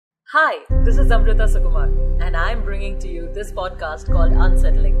Hi, this is Amrita Sukumar, and I'm bringing to you this podcast called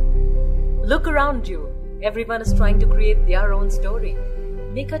Unsettling. Look around you. Everyone is trying to create their own story.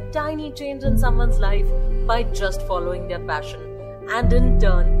 Make a tiny change in someone's life by just following their passion and in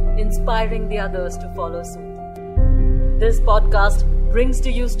turn, inspiring the others to follow suit. This podcast brings to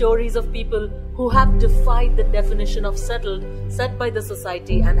you stories of people who have defied the definition of settled set by the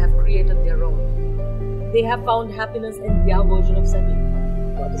society and have created their own. They have found happiness in their version of settled.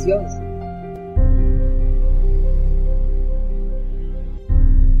 What is yours?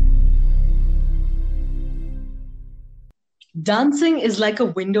 Dancing is like a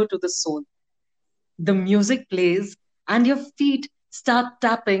window to the soul. The music plays and your feet start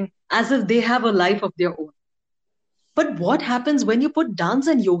tapping as if they have a life of their own. But what happens when you put dance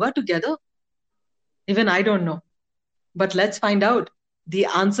and yoga together? Even I don't know. But let's find out the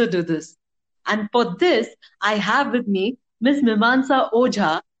answer to this. And for this, I have with me Miss Mimansa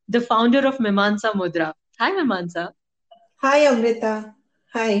Ojha, the founder of Mimansa Mudra. Hi, Mimansa. Hi, Amrita.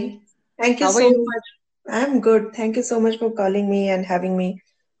 Hi. Thank you How are so you? much. I'm good. Thank you so much for calling me and having me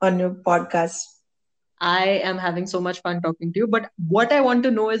on your podcast. I am having so much fun talking to you. But what I want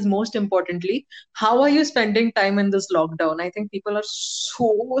to know is most importantly, how are you spending time in this lockdown? I think people are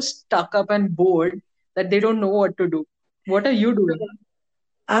so stuck up and bored that they don't know what to do. What are you doing?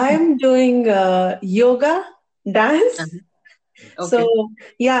 I'm doing yoga, dance. Okay. So,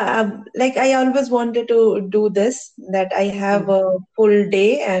 yeah, like I always wanted to do this, that I have a full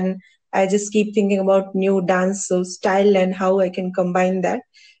day and I just keep thinking about new dance style and how I can combine that.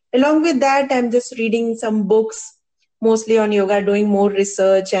 Along with that, I'm just reading some books, mostly on yoga, doing more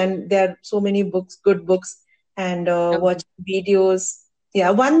research, and there are so many books, good books, and Okay. watching videos. Yeah,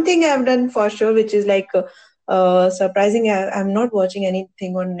 one thing I've done for sure, which is like surprising, I'm not watching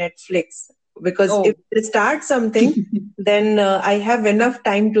anything on Netflix because Oh, if I start something, then I have enough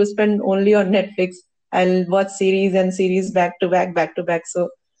time to spend only on Netflix. I'll watch series and series back to back, back to back. So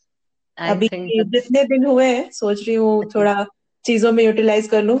I अभी think that's जितने दिन हुए हैं सोच रही हूँ थोड़ा चीजों में यूटिलाइज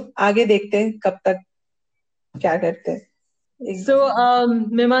कर लूं आगे देखते हैं कब तक क्या करते हैं so.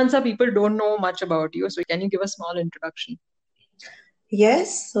 Mimansa, people don't know much about you. So, can you give a small introduction?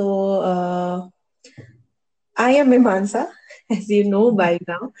 Yes, so I am Mimansa, as you know by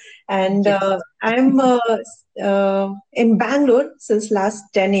now, and Yes. I'm in Bangalore since last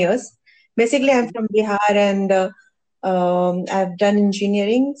 10 years. Basically, I'm Okay. from Bihar, and I've done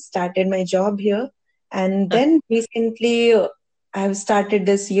engineering, started my job here, and then recently I've started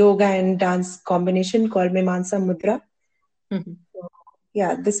this yoga and dance combination called Mimansa Mudra. Mhm.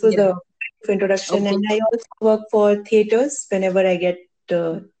 Yeah, this was Yeah. the introduction, Okay. and I also work for theaters whenever I get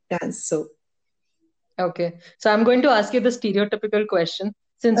dance. So. Okay. So, I'm going to ask you the stereotypical question.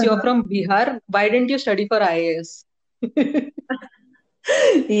 Since you're Uh-huh. from Bihar, why didn't you study for IAS?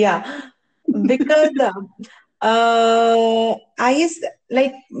 Yeah, because I is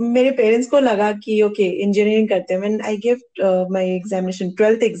like मेरे parents को लगा कि okay engineering करते हैं. When I gave my examination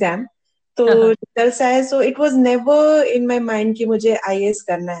 12th exam, तो results आए, so it was never in my mind कि मुझे IAS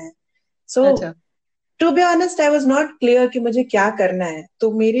करना है. So अच्छा. to be honest, I was not clear कि मुझे क्या करना है.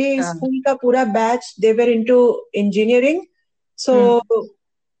 तो मेरे स्कूल का पूरा batch they were into engineering, so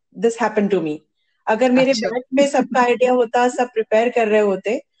this happened to me. अगर मेरे अच्छा. बैच में सबका आइडिया होता सब प्रिपेयर कर रहे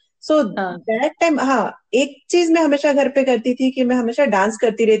होते सो दैट टाइम हाँ एक चीज मैं हमेशा घर पे करती थी कि मैं हमेशा डांस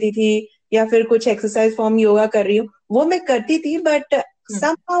करती रहती थी या फिर कुछ एक्सरसाइज फॉर्म योगा कर रही हूँ वो मैं करती थी but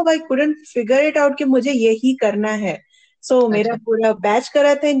somehow I couldn't figure it out कि मुझे यही करना है सो मेरा अच्छा. पूरा बैच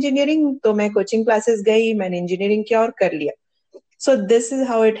करा था इंजीनियरिंग तो मैं कोचिंग क्लासेस गई मैंने इंजीनियरिंग किया और कर लिया so this is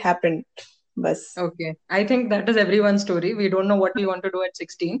how it happened बस Okay. I think that is everyone's story. We don't know what we want to do at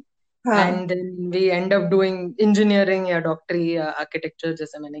 16. हाँ And then we end up doing engineering या डॉक्टरी या आर्किटेक्चर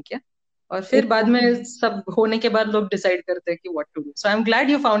जैसे मैंने किया और फिर बाद में सब होने के बाद लोग डिसाइड करते हैं कि what to do so I am glad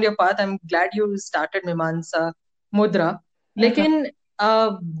you found your path I am glad you started मीमांसा मुद्रा लेकिन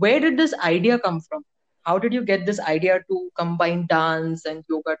where did this idea come from? How did you get this idea to combine dance and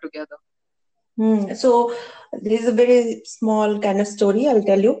yoga together? So this is a very small kind of story I'll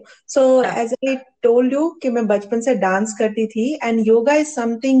tell you. So as I told you कि मैं बचपन से dance करती थी and yoga is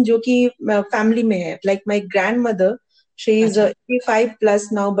something जो कि family में है. Like my grandmother, she is 85 plus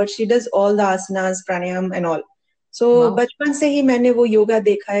now, but she does all the asanas, pranayam and all. So Wow. बचपन से ही मैंने वो योगा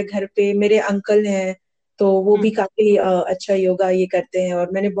देखा है घर पे. मेरे अंकल हैं तो वो भी काफी अच्छा योगा ये करते हैं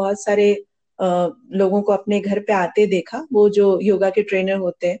और मैंने बहुत सारे लोगों को अपने घर पे आते देखा वो जो योगा के ट्रेनर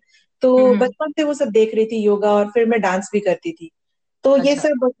होते हैं तो बचपन से वो सब देख रही थी योगा और फिर मैं डांस भी करती थी तो ये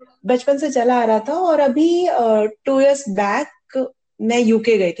सब बचपन से चला आ रहा था और अभी 2 years बैक मैं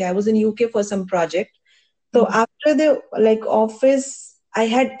यूके गई थी I was in UK for some project तो after the like office I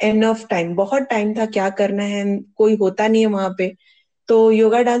had enough time, बहुत टाइम था, क्या करना है, कोई होता नहीं है वहां पे। तो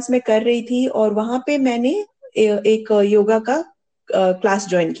योगा डांस में कर रही थी, और वहां पे मैंने एक योगा का क्लास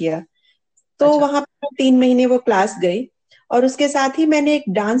ज्वाइन किया। तो अच्छा। वहां पे 3 महीने वो क्लास गई, और उसके साथ ही मैंने एक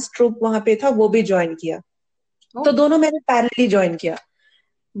डांस ट्रूप वहां पे था, वो भी ज्वाइन किया। ओ। तो दोनों मैंने पैरेलली ज्वाइन किया।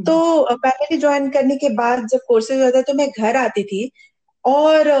 तो हम्म। पैरेलली ज्वाइन करने के बाद जब कोर्सेज होता तो मैं घर आती थी,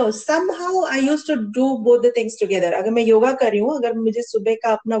 और somehow I use to do both the things together. अगर मैं योगा कर रही हूँ, अगर मुझे सुबह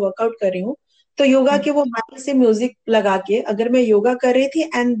का अपना वर्कआउट कर रही हूँ, तो योगा हम्म। के वो माइक से म्यूजिक लगा के अगर मैं योगा कर रही थी,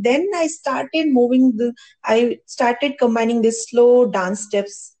 and then I started combining this slow dance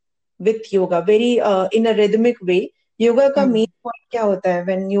steps with yoga, very in a rhythmic वे। योगा का मेन हम्म। पॉइंट क्या होता है?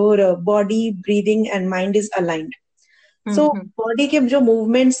 When your body, breathing and mind is aligned, so hmm. Body के जो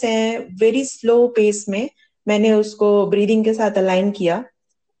मूवमेंट्स हैं वेरी स्लो पेस में, मैंने उसको ब्रीदिंग के साथ अलाइन किया।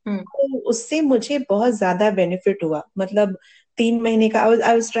 हम्म। तो उससे मुझे बहुत ज्यादा बेनिफिट हुआ। मतलब 3 महीने का I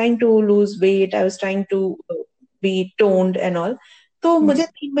was trying to lose weight, I was trying to be toned and all. तो हम्म। मुझे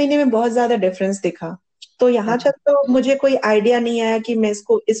 3 महीने में बहुत ज्यादा डिफरेंस दिखा। तो यहाँ अच्छा। तक तो मुझे कोई आइडिया नहीं आया कि मैं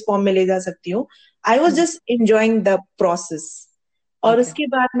इसको इस फॉर्म में ले जा सकती हूँ। I was hmm. Just enjoying the process. और ओके। उसके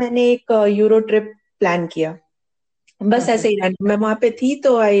बाद मैंने एक यूरो ट्रिप प्लान किया। बस ओके। ऐसे ही मैं वहां पे थी,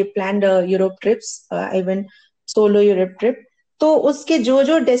 तो आई planned Europe trips, I went solo Europe trip. तो उसके जो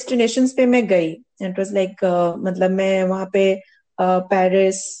जो डेस्टिनेशंस पे मैं गई, इट वाज लाइक, मतलब मैं वहां पे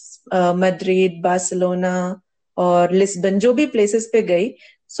पेरिस, मद्रिद, बार्सिलोना और लिस्बन, जो भी प्लेसेस पे गई,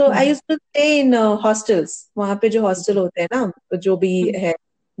 सो I hmm. Used to stay in hostels. वहां पे जो हॉस्टल ओके। होते हैं ना, जो भी हम्म। है,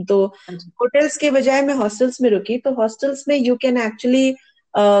 तो अच्छा। होटल्स के बजाय मैं हॉस्टल्स में रुकी। तो हॉस्टल्स में you can actually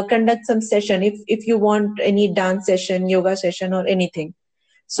conduct some session if you want any dance session, yoga session, or anything.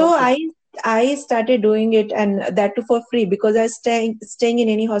 So okay. I started doing it, and that too for free, because I was staying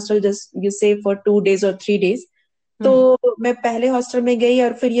in any hostel, just you say for 2 days or 3 days. तो हम्म। मैं पहले hostel में गई,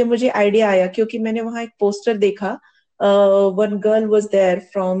 और फिर ये मुझे idea आया क्योंकि मैंने वहां एक पोस्टर देखा। One girl was there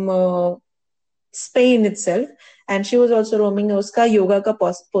from Spain itself, and she was also roaming, उसका योगा का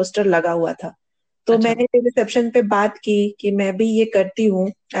पोस्टर लगा हुआ था। तो अच्छा। मैंने रिसेप्शन पे बात की कि मैं भी ये करती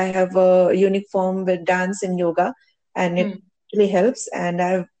हूँ, I have unique form with dance in yoga, and it hmm. Really helps, and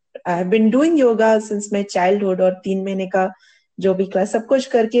I have been doing yoga since my childhood. और 3 महीने का जो भी क्लास सब कुछ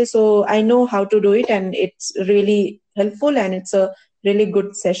करके, सो I know how to do it, and it's really helpful, and it's a really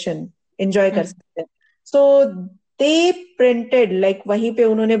good session, enjoy कर हम्म। सकते हैं। सो दे प्रिंटेड, लाइक वहीं पे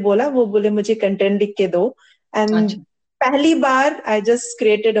उन्होंने बोला, वो बोले मुझे कंटेंट लिख के दो, एंड अच्छा। पहली बार I just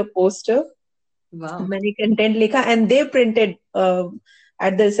created a poster, वाह। मैंने कंटेंट लिखा, and they printed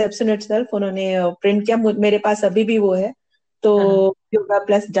at the reception itself. उन्होंने प्रिंट किया, मेरे पास अभी भी वो है। तो हाँ, हाँ। योगा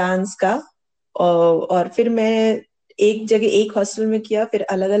प्लस डांस का, और फिर मैं एक जगह, एक हॉस्टल में किया, फिर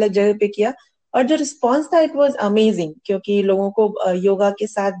अलग अलग जगह पे किया, और जो रिस्पॉन्स था इट वाज अमेजिंग, क्योंकि लोगों को योगा के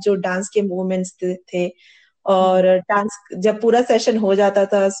साथ जो डांस के मूवमेंट्स थे, और हम्म। डांस जब पूरा सेशन हो जाता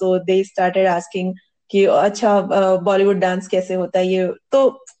था, सो दे स्टार्टेड आस्किंग कि अच्छा बॉलीवुड डांस कैसे होता है ये।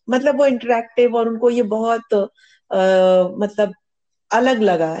 तो मतलब वो इंटरेक्टिव, और उनको ये बहुत मतलब अलग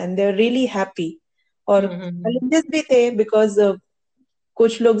लगा, and they are really happy. और हम्म। चैलेंजेस भी थे, बिकॉज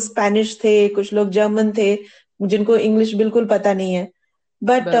कुछ लोग स्पेनिश थे, कुछ लोग जर्मन थे, जिनको इंग्लिश बिल्कुल पता नहीं है।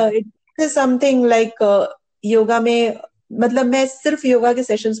 बट बराबर। It is something like yoga में, मतलब मैं सिर्फ योगा के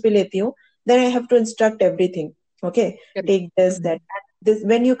सेशंस भी लेती हूँ, then I have to instruct everything, okay, correct. Take this hmm. That this,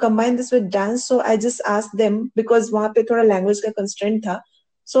 when you combine this with dance, so I just ask them, because वहां पे थोड़ा लैंग्वेज का कंस्ट्रेंट था,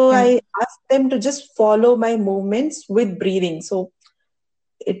 so I hmm. Ask them to just follow my movements with breathing, so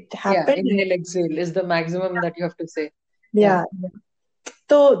it Yeah, happened. inhale, exhale is the maximum that you have to say. या, Yeah.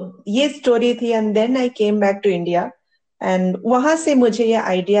 तो ये story थी, and then I came back to India, एंड वहां से मुझे ये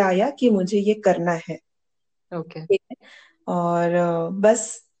idea आया कि मुझे ये करना है। Okay. ठीक है। और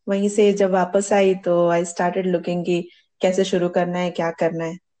बस वहीं से जब वापस आई, तो आई स्टार्टेड लुकिंग कि कैसे शुरू करना है, क्या करना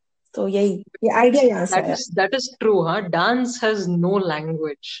है। तो यही, ये आइडिया यहाँ से आया। That is true, huh? Dance has no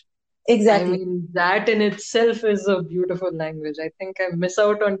language. I exactly. mean, that in itself is a beautiful language. I think I miss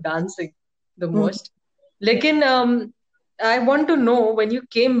out on dancing the most. Lekin, I want to know when you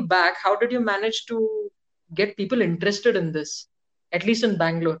came back, how did you manage to get people interested in this, at least in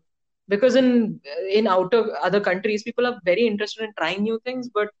Bangalore? Because in outer other countries, people are very interested in trying new things,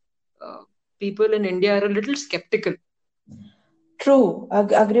 but uh, people in India are a little skeptical. True,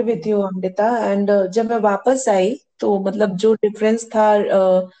 agree with you Amrita. And जब मैं वापस आई, तो मतलब जो difference था,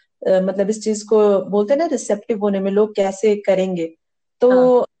 मतलब इस चीज को बोलते हैं ना, रिसेप्टिव होने में, लोग कैसे करेंगे। तो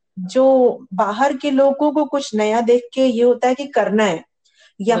हाँ। जो बाहर के लोगों को कुछ नया देख के ये होता है कि करना है,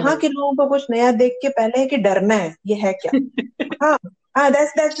 यहाँ बराबर। के लोगों को कुछ नया देख के पहले है कि डरना है, ये है क्या। हाँ, हाँ,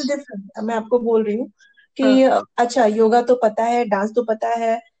 दैट्स दैट्स द डिफरेंस, मैं आपको बोल रही हूँ। कि अच्छा योगा तो पता है, डांस तो पता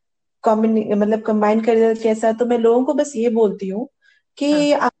है, मतलब कंबाइन कर कैसा, तो मैं लोगों को बस ये बोलती हूँ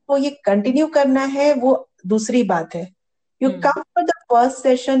कि आपको ये कंटिन्यू करना है वो दूसरी बात है. You come for the first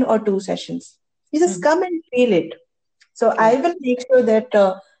session और 2 sessions, you just come and feel it. So I will make sure that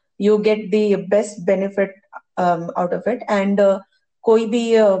you get the best benefit out of it. And कोई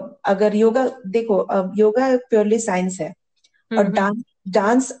भी अगर योगा देखो, योगा प्योरली साइंस है और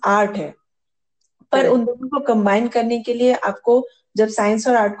डांस आर्ट है, पर उन दोनों को कंबाइन करने के लिए आपको जब साइंस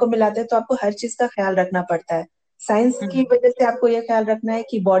और आर्ट को मिलाते हैं तो आपको हर चीज का ख्याल रखना पड़ता है. साइंस की वजह से आपको यह ख्याल रखना है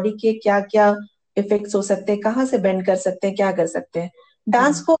कि बॉडी के क्या क्या इफेक्ट्स हो सकते हैं, कहाँ से बेंड कर सकते हैं, क्या कर सकते हैं.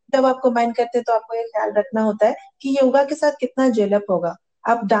 डांस को जब आप कंबाइन करते हैं तो आपको यह ख्याल रखना होता है कि योगा के साथ कितना जेलअप होगा.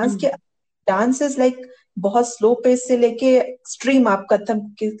 आप डांस इज लाइक बहुत स्लो पेस से लेके एक्सट्रीम आप कथक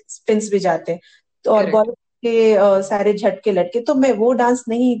के स्पिन्स भी जाते हैं, तो और बॉलीवुड के सारे झटके लटके, तो मैं वो डांस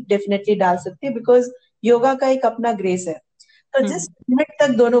नहीं डेफिनेटली डाल सकती बिकॉज योगा का एक अपना ग्रेस है. तो जिस लिमिट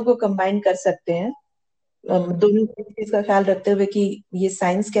तक दोनों को कंबाइन कर सकते हैं, दोनों चीज का ख्याल रखते हुए कि ये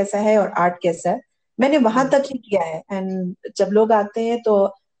साइंस कैसा है और आर्ट कैसा है, मैंने वहां तक ही किया है. एंड जब लोग आते हैं तो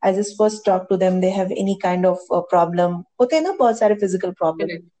I just first talk to them, they have any kind of problem, होते हैं ना बहुत सारे फिजिकल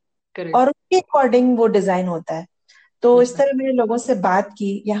प्रॉब्लम, और उसके अकॉर्डिंग वो डिजाइन होता है. तो इस तरह मैंने लोगों से बात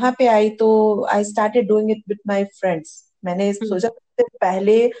की, यहाँ पे आई तो I started doing it with my friends. मैंने सोचा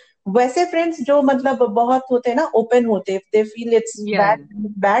पहले वैसे फ्रेंड्स जो मतलब बहुत होते हैं ना, ओपन होते, they feel it's bad,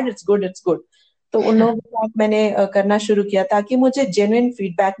 bad it's good, it's good, तो उन लोगों के साथ मैंने करना शुरू किया ताकि मुझे जेन्युइन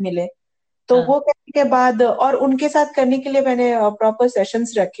फीडबैक मिले. तो वो करने के बाद और उनके साथ करने के लिए मैंने प्रॉपर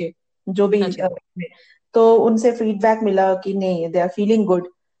सेशंस रखे जो भी तो उनसे फीडबैक मिला कि नहीं, दे आर फीलिंग गुड.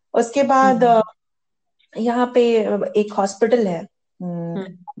 उसके बाद यहाँ पे एक हॉस्पिटल है,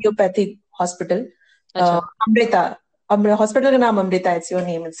 होम्योपैथिक हॉस्पिटल, अमृता. हॉस्पिटल का नाम Amrita, it's your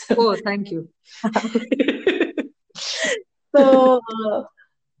name. Oh, thank you.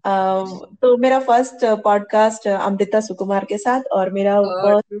 तो मेरा फर्स्ट पॉडकास्ट अमृता सुकुमार के साथ, और मेरा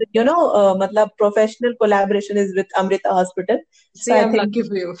फर्स्ट मतलब professional collaboration is with Amrita hospital. See, I'm lucky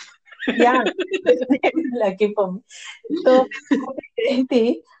for you. Yeah, lucky for me. तो मैं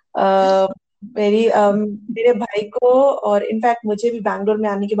थी मेरे भाई को, और इनफैक्ट मुझे भी बैंगलोर में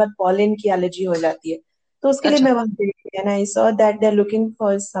आने के बाद पॉलन की एलर्जी हो जाती है, तो उसके लिए मैं वहां गई and I saw that they are looking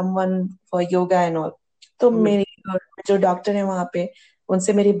for someone for yoga and all. तो मेरी जो डॉक्टर है वहां पे,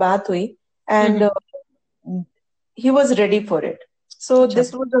 उनसे मेरी बात हुई and he was ready for it. So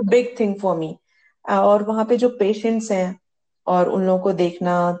this was a big thing for me. और वहां पे जो पेशेंट्स हैं और उन लोगों को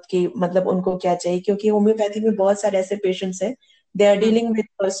देखना कि मतलब उनको क्या चाहिए, क्योंकि होम्योपैथी में बहुत सारे ऐसे पेशेंट्स हैं, they are dealing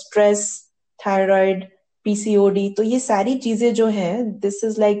with stress, thyroid, PCOD. तो ये सारी चीजें जो हैं, दिस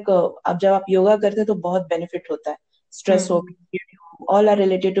इज लाइक अब जब आप योगा करते हैं तो बहुत बेनिफिट होता है. स्ट्रेस हो, all are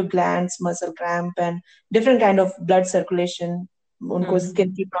related to glands, muscle cramp and different kind of blood circulation. उनको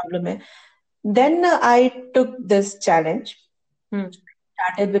स्किन की प्रॉब्लम है. Then I took this challenge.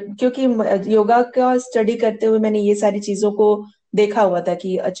 Started with, क्योंकि योगा का स्टडी करते हुए मैंने ये सारी चीजों को देखा हुआ था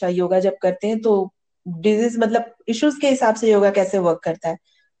कि अच्छा योगा जब करते हैं तो डिजीज मतलब इश्यूज के हिसाब से योगा कैसे वर्क करता है.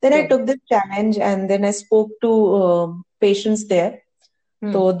 Then I took this challenge and then I spoke to patients there.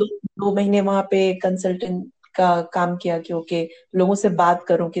 तो 2 महीने वहां पे कंसल्टेंट का काम किया कि ओके लोगों से बात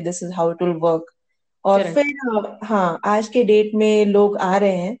करूं कि this is how it will work. और फिर हाँ, आज के डेट में लोग आ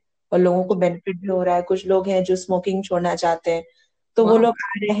रहे हैं और लोगों को बेनिफिट भी हो रहा है. कुछ लोग हैं जो स्मोकिंग छोड़ना चाहते हैं, तो वो लोग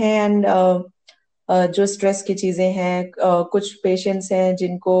आ रहे हैं. एंड जो स्ट्रेस की चीजें हैं, कुछ पेशेंट्स हैं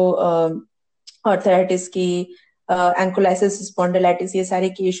जिनको आर्थराइटिस की, एंकोलाइसिस, स्पॉन्डिलाइटिस, ये सारे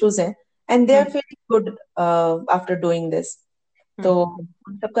की इश्यूज हैं, and they are feeling good after doing this. तो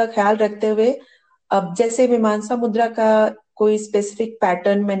उन सबका ख्याल रखते हुए अब जैसे मीमांसा मुद्रा का कोई स्पेसिफिक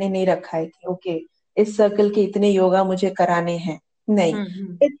पैटर्न मैंने नहीं रखा है कि ओके इस सर्कल के इतने योगा मुझे कराने हैं, नहीं.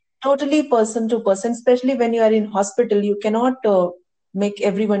 It's totally person to person, specially when you are in hospital, you can not make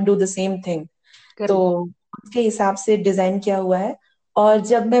everyone do the same thing. तो उसके हिसाब से डिजाइन किया हुआ है. और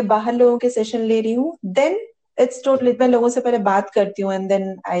जब मैं बाहर लोगों के सेशन ले रही हूँ, देन इट्स टोटली, मैं लोगों से पहले बात करती हूँ and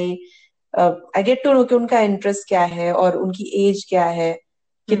then I get to know कि उनका इंटरेस्ट क्या है और उनकी एज क्या है,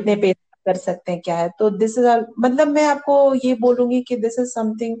 कितने पे कर सकते हैं, क्या है. तो दिस इज मतलब मैं आपको ये बोलूंगी कि दिस इज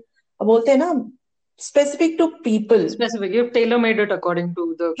समथिंग, बोलते हैं ना, specific to people. Specific. You've tailor-made it according to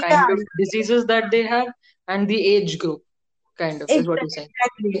the kind of diseases that they have and the age group, kind of, is what you're saying.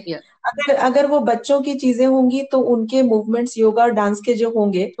 Exactly. Yeah. अगर वो बच्चों की चीजें होंगी तो उनके मूवमेंट्स योगा और डांस के जो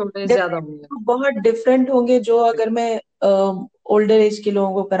होंगे ज्यादा होंगे, बहुत डिफरेंट होंगे जो अगर मैं ओल्डर एज के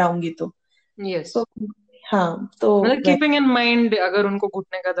लोगों को कराऊंगी तो. यस. हाँ, तो मतलब कीपिंग इन माइंड, अगर उनको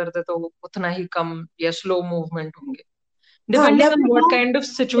घुटने का दर्द है तो उतना ही कम या स्लो मूवमेंट होंगे. हाँ, या depending on फिर what वो kind of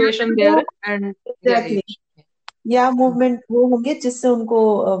या situation फिर they are वो in, and their exactly age. या Hmm. मूवमेंट वो होंगे जिससे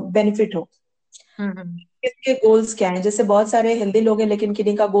उनको बेनिफिट हो। Hmm. किसके गोल्स क्या हैं, जैसे बहुत सारे हेल्दी लोग हैं लेकिन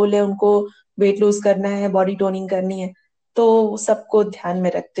किन्हीं का गोल है उनको वेट लूज करना है, बॉडी टोनिंग करनी है, तो सबको ध्यान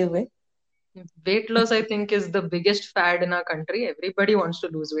में रखते हुए। Weight loss, I think, is the biggest fad in our country. Everybody wants to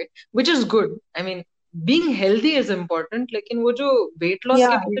lose weight, which is good. I mean, being healthy is important, लेकिन वो जो weight loss या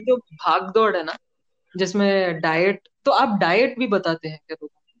के पीछे जो भाग दौड़ है ना, जिसमें डाइट, तो आप डाइट भी बताते हैं क्या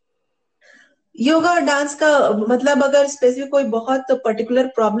लोगों योगा और डांस का मतलब अगर स्पेसिफिक कोई बहुत पर्टिकुलर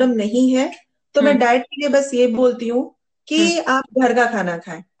प्रॉब्लम नहीं है तो को? मैं डाइट के लिए बस ये बोलती हूँ हम्म, कि आप घर का खाना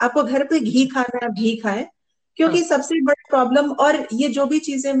खाएं, आपको घर पे घी अच्छा, खाना है घी खाएं। हाँ, क्योंकि सबसे बड़ी प्रॉब्लम, और ये जो भी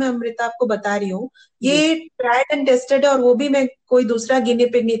चीजें मैं अमृता आपको बता रही हूँ, जी, ये ट्राइड एंड टेस्टेड है, और वो भी मैं कोई दूसरा गिनी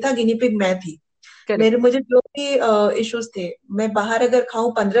पिग नहीं था, गिनी पिग मैं थी। करेक्ट, मेरे मुझे जो भी इश्यूज थे, मैं बाहर अगर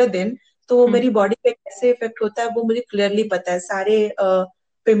खाऊं 15 दिन तो वो हम्म, मेरी बॉडी पे कैसे इफेक्ट होता है वो मुझे क्लियरली पता है। सारे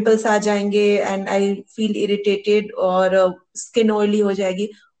पिंपल्स आ जाएंगे एंड आई फील इरिटेटेड, और स्किन ऑयली हो जाएगी।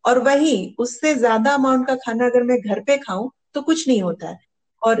 और वही उससे ज्यादा अमाउंट का खाना अगर मैं घर पे खाऊं तो कुछ नहीं होता है,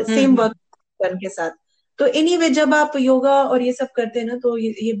 और सेम हम्म, वर्क के साथ। तो एनीवे जब आप योगा और ये सब करते हैं ना, तो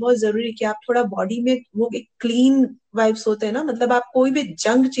ये बहुत जरूरी है कि आप थोड़ा बॉडी में वो एक क्लीन वाइब्स होते हैं ना, मतलब आप कोई भी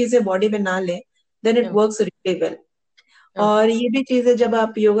जंक चीजें बॉडी में ना लें, देन इट हाँ, वर्क्स रियली वेल। हाँ, और ये भी चीजें जब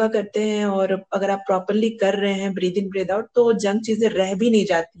आप योगा करते हैं और अगर आप प्रॉपरली कर रहे हैं ब्रीद इन ब्रीद आउट, तो जंक चीजें रह भी नहीं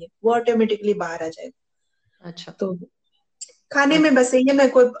जाती है, वो ऑटोमेटिकली बाहर आ जाएगी। अच्छा, तो खाने ओके, में बस यही है, मैं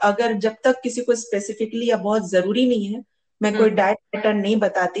कोई अगर जब तक किसी को स्पेसिफिकली या बहुत जरूरी नहीं है, मैं कोई हम्म, डाइट पैटर्न नहीं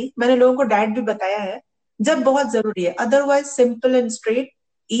बताती। मैंने लोगों को डाइट भी बताया है जब बहुत जरूरी है, otherwise simple and straight,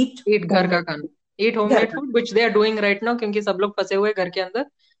 eat eat घर का होममेड खाना, फूड, ईट घर होममेड का। Food which they are doing right now, क्योंकि सब लोग फंसे हुए घर के अंदर,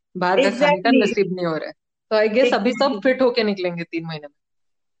 बाहर का खाने का एग्जैक्टली नसीब नहीं हो रहा है, तो आई गेस अभी सब एग्जैक्टली। फिट होके निकलेंगे 3 महीने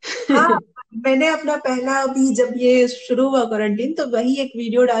हाँ, में। मैंने अपना पहला अभी जब ये शुरू हुआ क्वारंटीन तो वही एक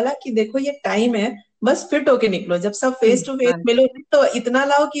वीडियो डाला कि देखो ये टाइम है, बस फिट होके निकलो। जब सब फेस टू फेस हाँ, मिलो तो इतना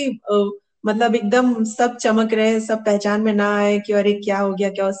लाओ कि मतलब एकदम सब चमक रहे हैं, सब पहचान में ना आए कि अरे क्या हो गया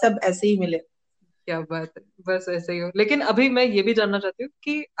क्या हो, सब ऐसे ही मिले। क्या बात है, बस ऐसे ही हो। लेकिन अभी मैं ये भी जानना चाहती हूँ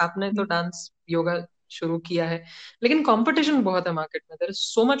कि आपने तो डांस योगा शुरू किया है, लेकिन कंपटीशन बहुत है मार्केट में, there is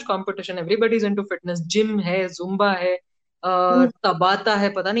so much competition, everybody is into fitness, gym है, जुम्बा है, हम्म। तबाता है,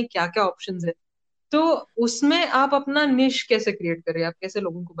 पता नहीं क्या क्या ऑप्शंस है। तो उसमें आप अपना निश कैसे क्रिएट कर रही है, आप कैसे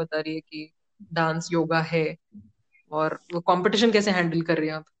लोगों को बता रही है कि डांस योगा है, और वो कंपटीशन कैसे हैंडल कर रही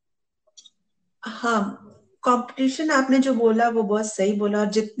है आप? हाँ, कंपटीशन आपने जो बोला वो बहुत सही बोला, और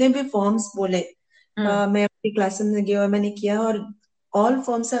जितने भी फॉर्म्स बोले हम्म, मैं अपनी क्लासेस में गया और मैंने किया, और all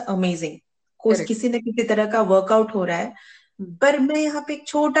forms are amazing. Course correct, किसी न किसी तरह का वर्कआउट हो रहा है। पर मैं यहाँ पे एक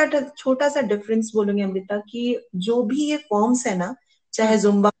छोटा छोटा सा डिफरेंस बोलूंगी अमृता, कि जो भी ये फॉर्म्स है ना, चाहे हम्म,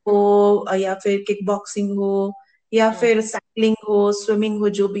 जुम्बा हो या फिर किक बॉक्सिंग हो या हम्म, फिर साइकिलिंग हो, स्विमिंग हो,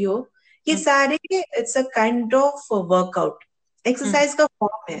 जो भी हो, ये हम्म, सारे it's a kind of workout, hmm, exercise का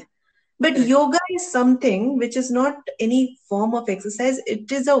फॉर्म है। But correct, yoga is something which is not any form of exercise,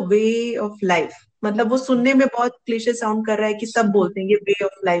 it is a way of life। मतलब वो सुनने में बहुत क्लीशे साउंड कर रहा है कि सब बोलते हैं ये वे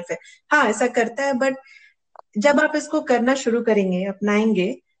ऑफ लाइफ है। हाँ, ऐसा करता है, बट जब आप इसको करना शुरू करेंगे, अपनाएंगे,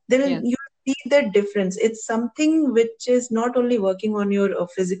 then yes, you see the difference। It's something which is not only working on your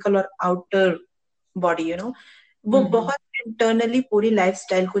physical or outer body, वो हम्म, बहुत इंटरनली पूरी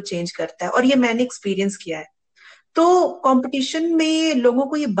लाइफस्टाइल को चेंज करता है, और ये मैंने एक्सपीरियंस किया है। तो कंपटीशन में लोगों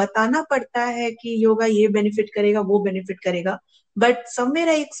को ये बताना पड़ता है कि योगा ये बेनिफिट करेगा वो बेनिफिट करेगा, बट समवेयर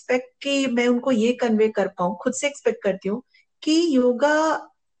आई एक्सपेक्ट कि मैं उनको ये कन्वे कर पाऊं, खुद से एक्सपेक्ट करती हूँ कि योगा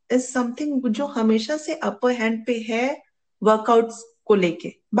इज समथिंग जो हमेशा से अपर हैंड पे है वर्कआउट्स को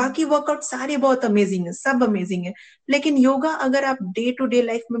लेके। बाकी वर्कआउट सारे बहुत अमेजिंग है, सब अमेजिंग है, लेकिन योगा अगर आप डे टू डे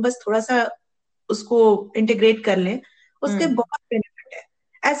लाइफ में बस थोड़ा सा उसको इंटीग्रेट कर लें, उसके हम्म, बहुत बेनिफिट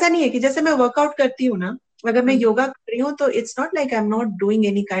है। ऐसा नहीं है कि जैसे मैं वर्कआउट करती हूँ ना, अगर मैं हम्म, योगा कर रही हूँ तो it's not like I am not doing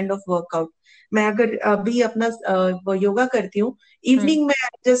any kind of workout. मैं अगर अभी अपना वो योगा करती हूँ, हम्म, इवनिंग में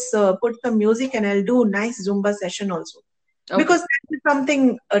I just put some music and I do nice Zumba session also, okay, because that is something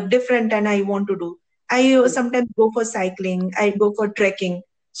different and I want to do. I sometimes go for cycling, I go for trekking,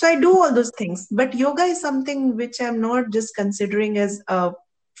 so I do all those things, but yoga is something which I'm not just considering as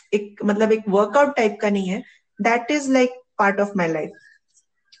एक मतलब एक workout type का नहीं है, that is like part of my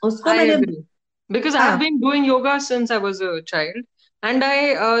life. उसको I मैंने agree. Because I've हाँ। been doing yoga since I was a child, and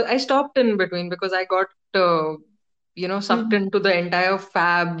I stopped in between because I got sucked hmm, into the entire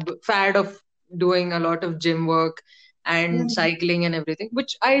fad of doing a lot of gym work and hmm, cycling and everything,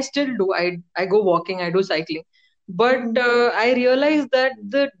 which I still do. I go walking, I do cycling, but hmm, I realized that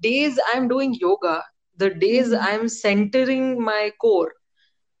the days I'm doing yoga, the days hmm, I'm centering my core,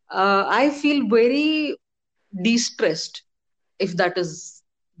 I feel very de-stressed. if that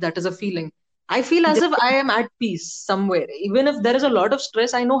is a feeling. I feel as if I am at peace somewhere. Even if there is a lot of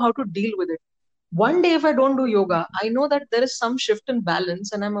stress, I know how to deal with it. One day, if I don't do yoga, I know that there is some shift in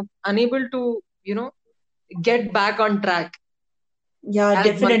balance and I'm unable to, get back on track Yeah, as much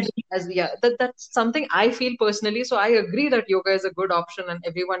definitely. as, yeah, that's something I feel personally. So I agree that yoga is a good option and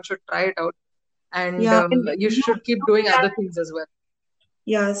everyone should try it out. And Yeah, and you you should keep use doing that. other things as well.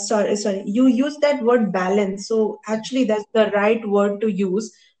 Yeah, sorry. You use that word balance. So actually that's the right word to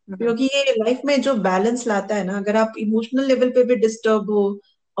use. Mhm. क्योंकि ये life में जो balance लाता है ना, अगर आप emotional level पे भी डिस्टर्ब हो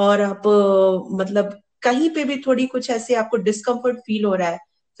और आप मतलब कहीं पे भी थोड़ी कुछ ऐसे आपको डिस्कम्फर्ट फील हो रहा है,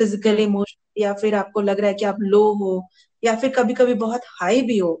 फिजिकली, हम्म। इमोशनल, या फिर आपको लग रहा है कि आप लो हो, या फिर कभी कभी बहुत हाई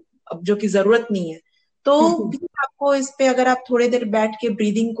भी हो, अब जो कि जरूरत नहीं है, तो भी आपको इस पे अगर आप थोड़ी देर बैठ के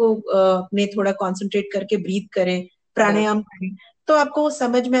ब्रीदिंग को अपने थोड़ा कॉन्सेंट्रेट करके ब्रीथ करें, Right. प्राणायाम करें, तो आपको वो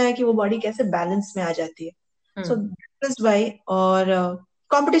समझ में आया कि वो बॉडी कैसे बैलेंस में आ जाती है. So Hmm. That is why. और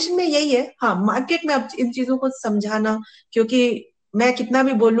कंपटीशन में यही है, हाँ, मार्केट में अब इन चीजों को समझाना, क्योंकि मैं कितना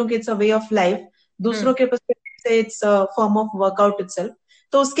भी बोल लूं कि it's a way of life, दूसरों Hmm. के पर्सपेक्टिव से it's form of workout itself.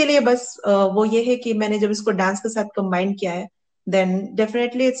 तो उसके लिए बस वो ये है कि मैंने जब इसको डांस के साथ कंबाइन किया है, then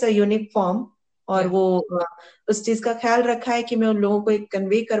definitely it's a unique form. और Yeah. वो उस चीज का ख्याल रखा है कि मैं उन लोगों को एक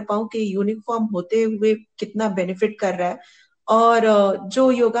कन्वे कर पाऊं कि यूनिक फॉर्म होते हुए कितना बेनिफिट कर रहा है. और जो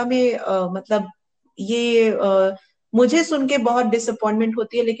योगा में मतलब ये मुझे सुन के बहुत डिसअपॉइंटमेंट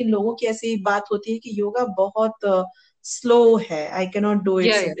होती है, लेकिन लोगों की ऐसी बात होती है कि योगा बहुत स्लो है, I can not do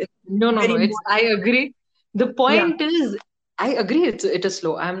Yeah, it's yeah. No, no, no. Very I agree. The या. point is, I agree it is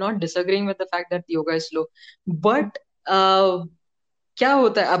slow. I'm not disagreeing with the fact that yoga is slow. But uh, क्या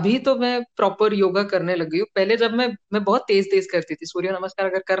होता है, अभी तो मैं proper yoga करने लगी हूँ. पहले जब मैं बहुत तेज तेज करती थी. सूर्य नमस्कार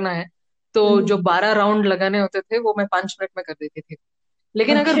अगर करना है तो जो 12 राउंड लगाने होते थे वो मैं 5 मिनट में कर देती थी.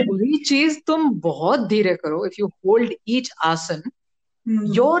 लेकिन अगर ओके. वही चीज तुम बहुत धीरे करो, if you hold each asana,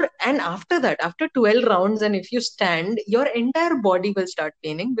 your and after that, after 12 rounds, and if you stand, your entire body will start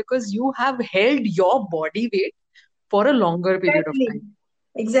paining because you have held your body weight for a longer period of exactly. time.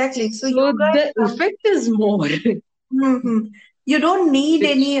 Exactly. So So yoga, the effect is more. you don't need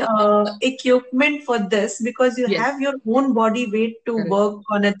Which, any equipment for this because you yes, have your own body weight to correct,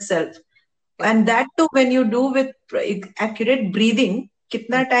 work on itself. correct. And that too when you do with accurate breathing,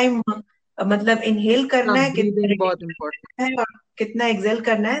 कितना Hmm. Time मतलब inhale हाँ, करना है, कितना breathing बहुत retain important. करना है, और कितना एक्सेल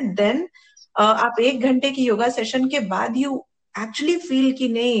करना है, देन आप 1 घंटे की योगा सेशन के बाद यू एक्चुअली फील कि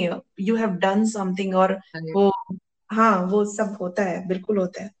नहीं, यू हैव डन समथिंग. और Right. वो, हाँ, वो सब होता है, बिल्कुल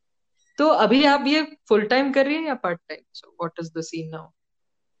होता है. तो अभी आप ये फुल टाइम कर रही हैं या part time? So what is the scene now?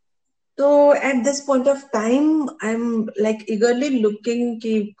 तो at this point of time I am like eagerly looking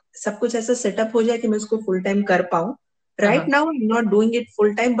कि सब कुछ ऐसा सेटअप हो जाए कि मैं उसको फुल टाइम कर पाऊं. राइट हाँ, now I am not doing it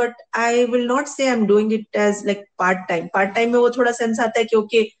full time, but I will not say I am doing it as like part time. Part time में वो थोड़ा सेंस आता है कि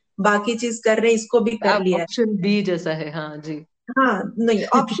ओके, बाकी चीज कर रहे हैं, इसको भी कर आप लिया है. ऑप्शन बी जैसा है, हाँ जी. हाँ, नहीं,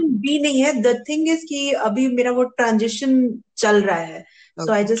 ऑप्शन बी नहीं है. द थिंग इज कि अभी मेरा वो ट्रांजिशन चल रहा है.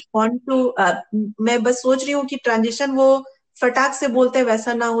 So I okay. Just want to, मैं बस सोच रही हूँ कि ट्रांजिशन वो फटाक से बोलते हैं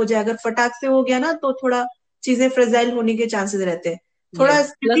वैसा ना हो जाए. अगर फटाक से हो गया ना तो थोड़ा चीजें फ्रेजाइल होने के चांसेस रहते हैं. थोड़ा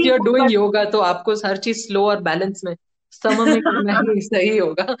यस, प्लस स्थिति यू आर होगा डूइंग योगा तो आपको हर चीज स्लो और बैलेंस में, सम में करना ही सही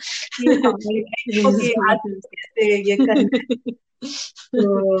होगा. कि हाँ, ओके, आज कैसे ये करना है.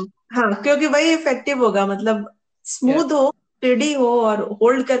 तो हाँ, क्योंकि वही इफेक्टिव होगा, मतलब Yeah, स्मूथ हो, स्टेडी हो और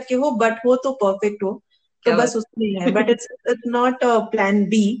होल्ड करके हो, बट हो तो परफेक्ट हो. तो क्या बात. बस उसमें ही है, but it's not plan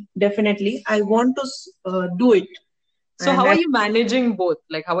B. Definitely I want to do it. So how and are you managing both?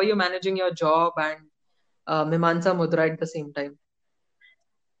 Like how are you managing your job and Mimansa Mudra at the same time?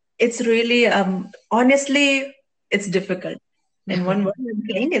 it's really honestly it's difficult. In one word I'm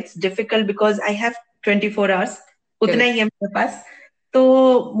saying it's difficult because I have 24 hours, उतना Correct. ही है मेरे पास. तो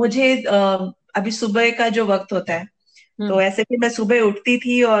मुझे अभी सुबह का जो वक्त होता है, तो Hmm. ऐसे कि मैं सुबह उठती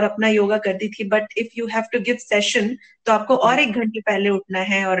थी और अपना योगा करती थी, but if you have to give session तो आपको और Right. 1 घंटे पहले उठना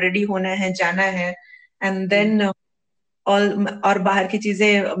है और रेडी होना है, जाना है. And Hmm. देन और बाहर की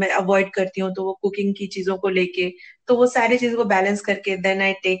चीजें मैं अवॉइड करती हूँ, तो वो कुकिंग की चीजों को लेके, तो वो सारी चीजों को बैलेंस करके then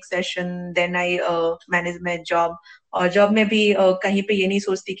I take session, then I manage my job. और जॉब में भी कहीं पे ये नहीं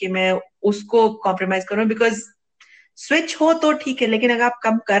सोचती कि मैं उसको कॉम्प्रोमाइज करूँ, बिकॉज स्विच हो तो ठीक है, लेकिन अगर आप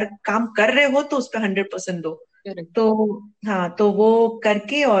काम कर रहे हो तो उस पर 100% दो. Correct. तो हाँ, तो वो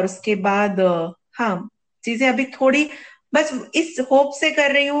करके और उसके बाद हाँ, चीजें अभी थोड़ी बस इस होप से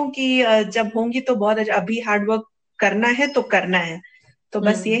कर रही हूँ कि जब होंगी तो बहुत अच्छा. अभी हार्ड वर्क करना है तो करना है. तो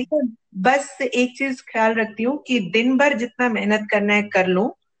बस Hmm. यही है. बस एक चीज ख्याल रखती हूँ कि दिन भर जितना मेहनत करना है कर लूं,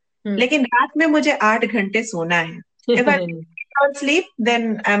 Hmm. लेकिन रात में मुझे 8 घंटे सोना है. If I sleep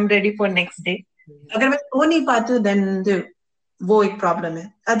then I am ready for next day. अगर मैं सो नहीं पाती हूँ देन वो एक प्रॉब्लम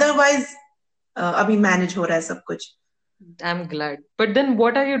है, अदरवाइज अभी मैनेज हो रहा है सब कुछ। I'm glad. But then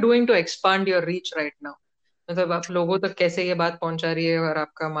what are you doing to expand your reach right now? मतलब आप लोगों तक कैसे ये बात पहुंचा रही है, और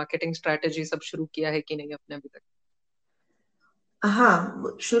आपका मार्केटिंग स्ट्रेटेजी सब शुरू किया है कि नहीं अपने अभी तक?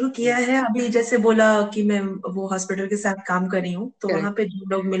 हाँ, शुरू किया है अभी। जैसे बोला कि मैं वो हॉस्पिटल के साथ काम कर रही हूँ, तो वहां करेक्ट। पे जो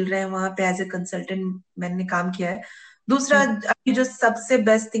लोग मिल रहे हैं वहां पे एज ए कंसल्टेंट मैंने काम किया है। दूसरा, हम्म। अभी जो सबसे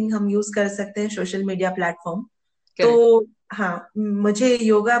बेस्ट थिंग हम यूज कर सकते हैं, सोशल मीडिया प्लेटफॉर्म। तो करेक्ट। हाँ, मुझे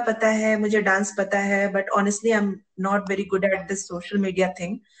योगा पता है, मुझे डांस पता है, but honestly I am not very good at this social media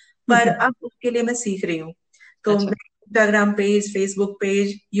thing. पर अब उसके लिए मैं सीख रही हूँ। तो अच्छा। Instagram page, Facebook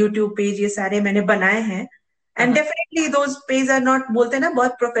page, YouTube page, ये सारे मैंने बनाए हैं। हाँ एंड हाँ। Definitely those page are not, बोलते हैं ना,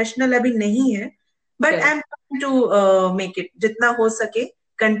 बहुत प्रोफेशनल अभी नहीं है, but I correct. Am trying to make it जितना हो सके।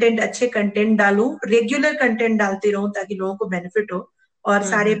 कंटेंट, अच्छे कंटेंट डालूं, रेगुलर कंटेंट डालती रहूं ताकि लोगों को बेनिफिट हो और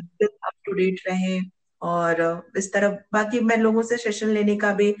सारे हम्म। अप टू डेट रहें। और इस तरह बाकी मैं लोगों से सेशन लेने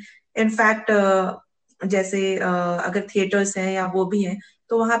का भी, इनफैक्ट जैसे अगर थिएटर्स हैं या वो भी हैं,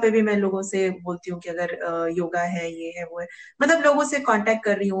 तो वहां पे भी मैं लोगों से बोलती हूँ कि अगर योगा है, ये है, वो है। मतलब लोगों से कांटेक्ट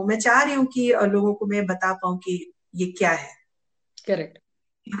कर रही हूँ, मैं चाह रही हूँ कि लोगों को मैं बता पाऊँ कि ये क्या है। करेक्ट।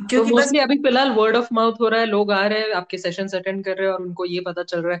 तो क्योंकि बस, मोस्टली अभी फिलहाल वर्ड ऑफ माउथ हो रहा है, लोग आ रहे हैं आपके सेशंस अटेंड कर रहे हैं और उनको ये पता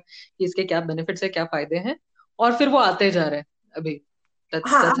चल रहा है कि इसके क्या बेनिफिट्स है, क्या फायदे हैं, और फिर वो आते जा रहे हैं अभी।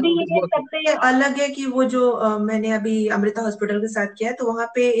 दैट्स हाँ, दैट्स अभी हाउ इट इज ये वर्किंग। सबसे अलग है कि वो जो मैंने अभी अमृता हॉस्पिटल के साथ किया है, तो वहां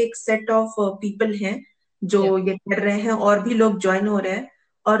पे एक सेट ऑफ पीपल हैं जो या। ये कर रहे हैं, और भी लोग ज्वाइन हो रहे हैं।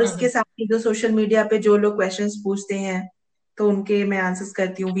 और उसके हम्म। साथ ही जो सोशल मीडिया पे जो लोग क्वेश्चंस पूछते हैं, तो उनके मैं आंसर्स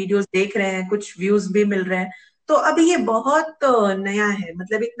करती हूँ, वीडियोस देख रहे हैं, कुछ व्यूज भी मिल रहे हैं। तो अभी ये बहुत नया है,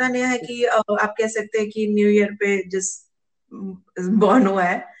 मतलब इतना नया है कि आप कह सकते हैं कि न्यू ईयर पे जिस बॉर्न हुआ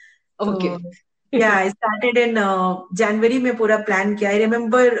है। ओके। तो या आई स्टार्टेड इन जनवरी में, पूरा प्लान किया। आई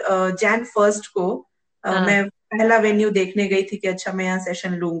रिमेम्बर जैन फर्स्ट को हाँ। मैं पहला वेन्यू देखने गई थी कि अच्छा मैं यहाँ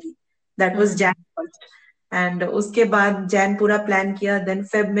सेशन लूंगी। दैट वाज जैन हम्म। फर्स्ट। एंड उसके बाद जैन पूरा प्लान किया, देन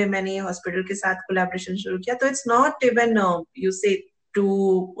फेब में मैंने ये हॉस्पिटल के साथ कोलैबोरेशन शुरू किया। तो इट्स नॉट इवन यू से 2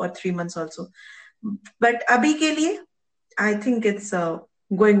 or 3 months ऑल्सो, बट अभी के लिए I think it's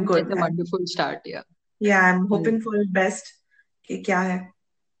going it's good. A wonderful start yeah. Yeah I am hoping for best कि क्या है।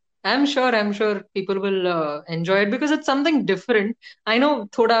 I'm sure people will enjoy it because it's something different. I know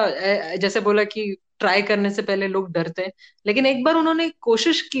थोड़ा जैसे बोला कि ट्राई करने से पहले लोग डरते हैं, लेकिन एक बार उन्होंने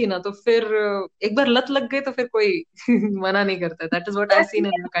कोशिश की ना तो फिर एक बार लत लग गई तो फिर कोई मना नहीं करता। That is what I seen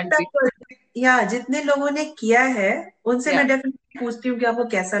in your country. या जितने लोगों ने किया है उनसे या। मैं डेफिनेटली पूछती हूँ कि आपको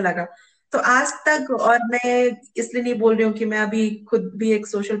कैसा लगा। तो आज तक, और मैं इसलिए नहीं बोल रही हूँ कि मैं अभी खुद भी एक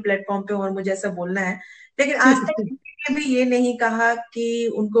सोशल प्लेटफॉर्म पे हूँ और मुझे ऐसा बोलना है, लेकिन आज तक किसी ने भी ये नहीं कहा कि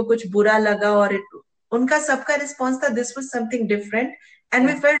उनको कुछ बुरा लगा। और उनका सबका रिस्पॉन्स था, this was something different and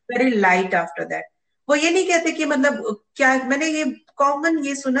we yeah. Felt very light after that. वो ये नहीं कहते कि मतलब क्या, मैंने ये कॉमन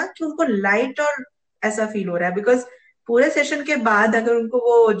ये सुना कि उनको लाइट और ऐसा फील हो रहा है, बिकॉज पूरे सेशन के बाद अगर उनको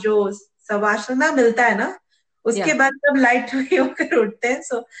वो जो सवासना मिलता है ना, उसके या। बाद सब लाइट होकर उठते हैं।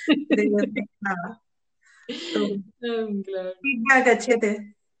 सो हाँ, तो I'm glad. फीडबैक अच्छे थे।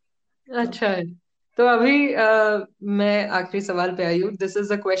 तो अच्छा है। तो अभी मैं आखिरी सवाल पे आई हूँ। This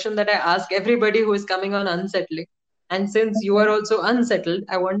is a question that I ask everybody who is coming on unsettling, and since you are also unsettled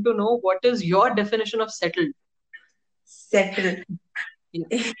I want to know what is your definition of settled. Settle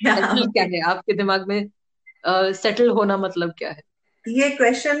settle क्या है आपके दिमाग में? Settle होना मतलब क्या है? ये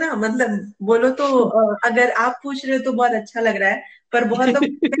क्वेश्चन ना, मतलब बोलो तो अगर आप पूछ रहे हो तो बहुत अच्छा लग रहा है, पर बहुत लोग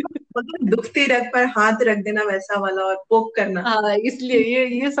बोलते हैं, दुखती रग पर हाथ रख देना, वैसा वाला, और पोक करना। हाँ, इसलिए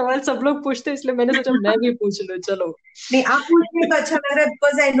ये सवाल सब लोग पूछते हैं, इसलिए मैंने सोचा मैं भी पूछ लूं, चलो। नहीं, आप पूछ रहे हो तो अच्छा लग रहा है,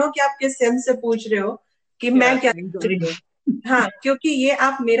 बिकॉज आई नो कि आप किस सेंस से पूछ रहे हो, कि या, मैं क्या थैंक सोच रही गॉड। हूँ। हाँ, क्योंकि ये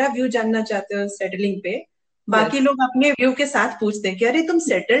आप मेरा व्यू जानना चाहते हो सेटलिंग पे। बाकी यस। लोग अपने व्यू के साथ पूछते हैं कि अरे तुम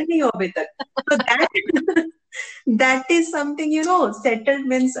सेटल्ड नहीं हो अभी तक। तो that that is something, you know, settled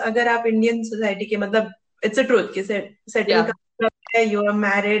means, अगर आप इंडियन सोसाइटी के, मतलब इट्स अ ट्रूथ कि सेटल या। का मतलब है you are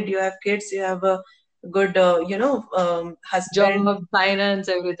married, you have kids, you have a good, you know, husband. Job, finance,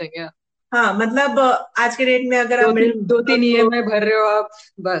 everything, yeah. हाँ, मतलब आज के डेट में अगर आप दो मिडिल तीन दो क्लास तीन हो तो, ईएमआई भर रहे हो आप,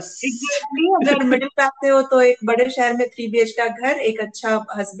 बस। एग्जैक्टली, अगर मिडिल क्लास से हो तो एक बड़े शहर में 3 BH का घर, एक अच्छा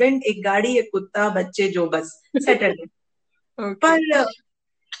हस्बैंड, एक गाड़ी, एक कुत्ता, बच्चे, जो बस सेटल्ड है। ओके। पर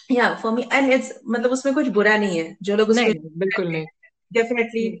या फॉर मी, एंड इट्स, मतलब उसमें कुछ बुरा नहीं है जो लोग उसको नहीं नहीं, बिल्कुल नहीं।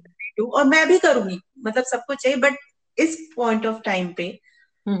 डेफिनेटली डू, और मैं भी करूंगी, मतलब सबको चाहिए, बट इस पॉइंट ऑफ टाइम पे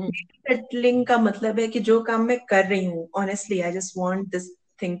हम्म। सेटलिंग का मतलब है कि जो काम मैं कर रही हूँ, honestly I just want this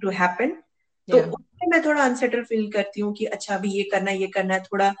thing to happen. तो या। उसमें मैं थोड़ा अनसेटल फील करती हूँ कि अच्छा अभी ये करना है, ये करना है,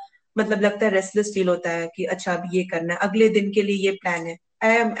 थोड़ा मतलब लगता है, रेस्टलेस फील होता है कि अच्छा अभी ये करना है, अगले दिन के लिए ये प्लान है।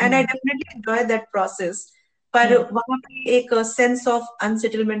 And I definitely enjoy that process, पर हम्म वहां पे एक सेंस ऑफ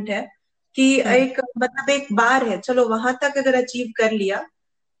अनसेटलमेंट है कि हम्म एक मतलब एक बार है, चलो वहां तक अगर अचीव कर लिया,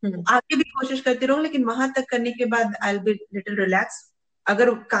 हम्म आगे भी कोशिश करती रहूं, लेकिन वहां तक करने के बाद I will be little relax,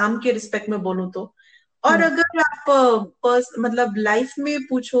 अगर काम के रिस्पेक्ट में बोलूं तो। और हम्म अगर आप मतलब लाइफ में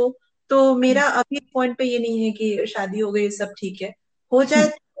पूछो, तो मेरा अभी पॉइंट पे ये नहीं है कि शादी हो गई सब ठीक है, हो जाए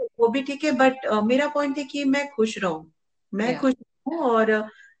तो वो भी ठीक है, बट मेरा पॉइंट है कि मैं खुश रहूं, मैं या खुश हूँ, और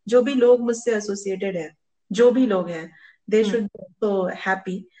जो भी लोग मुझसे एसोसिएटेड है, जो भी लोग हैं, दे शुड तो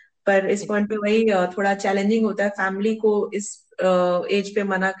हैप्पी। पर इस पॉइंट पे वही थोड़ा चैलेंजिंग होता है फैमिली को इस एज पे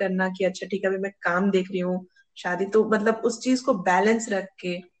मना करना कि अच्छा ठीक है अभी मैं काम देख रही हूँ, शादी तो मतलब उस चीज को बैलेंस रख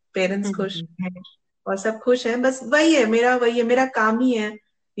के पेरेंट्स खुश हैं और सब खुश हैं, बस वही है मेरा काम ही है।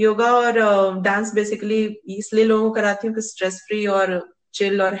 योगा और डांस बेसिकली इसलिए लोगों को कराती हूँ कि स्ट्रेस फ्री और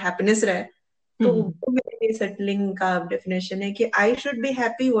चिल और हैप्पीनेस रहे। तो वो मेरे लिए सेटलिंग का डेफिनेशन है कि I should be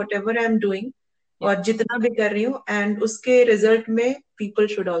happy whatever I am doing, या और जितना भी कर रही हूँ, एंड उसके रिजल्ट में people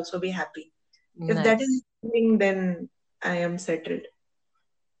should also be happy. If that nice. Is then I am settled.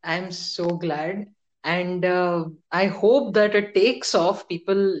 I'm so glad. And I hope that it takes off.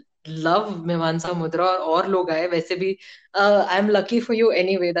 People love Mimansa Mudra और लोग आए वैसे भी. I'm lucky for you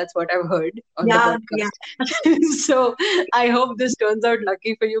anyway. That's what I've heard on the Yeah, podcast. So I hope this turns out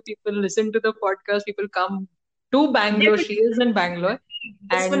lucky for you. People listen to the podcast. People come to Bangalore. She is in Bangalore.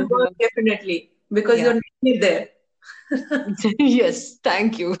 this will And work definitely because yeah. your name is there. Yes,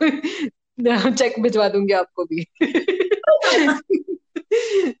 thank you. Check भिजवा दूंगी आपको भी.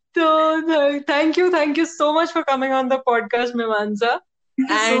 So thank you so much for coming on the podcast, Mimansa. Thank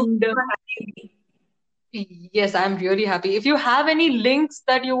you so much And for having me. yes, I'm really happy. If you have any links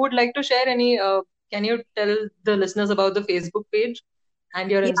that you would like to share, can you tell the listeners about the Facebook page and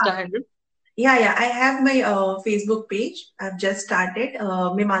your Yeah, Insta handle? yeah. I have my Facebook page. I've just started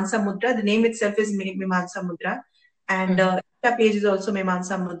Mimansa Mudra. The name itself is Mimansa Mudra, and Mhm. the page is also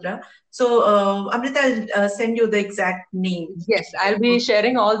Mimansa Mudra. So, Amrita, I'll send you the exact name. Yes, I'll be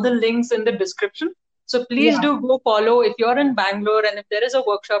sharing all the links in the description. So please Yeah. do go follow. If you're in Bangalore and if there is a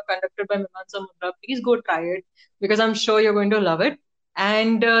workshop conducted by Mimansa Mudra, please go try it because I'm sure you're going to love it.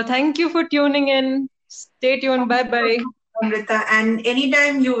 And thank you for tuning in. Stay tuned. Thank Bye you so bye. much, Amrita. And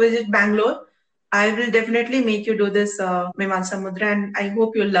anytime you visit Bangalore, I will definitely make you do this Mimansa Mudra, and I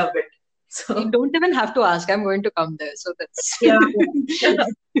hope you'll love it. You So, don't even have to ask. I'm going to come there. So that's. yeah. Yeah.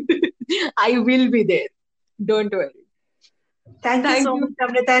 I will be there. Don't worry. Thank you Thank so much, you.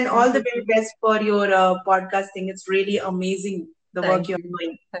 Amrita, and all Thank the you. very best for your podcasting. It's really amazing the work Thank you're you.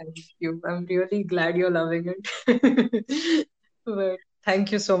 doing. Thank you. I'm really glad you're loving it. But thank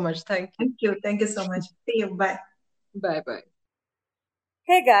you so much. Thank you. Thank you. Thank you so much. See you. Bye. Bye bye.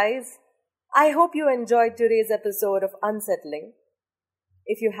 Hey guys, I hope you enjoyed today's episode of Unsettling.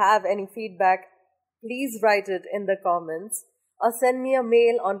 If you have any feedback, please write it in the comments or send me a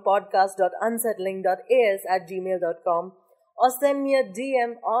mail on podcast.unsettling.as@gmail.com or send me a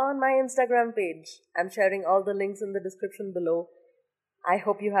DM on my Instagram page. I'm sharing all the links in the description below. I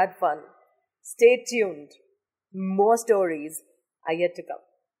hope you had fun. Stay tuned. More stories are yet to come.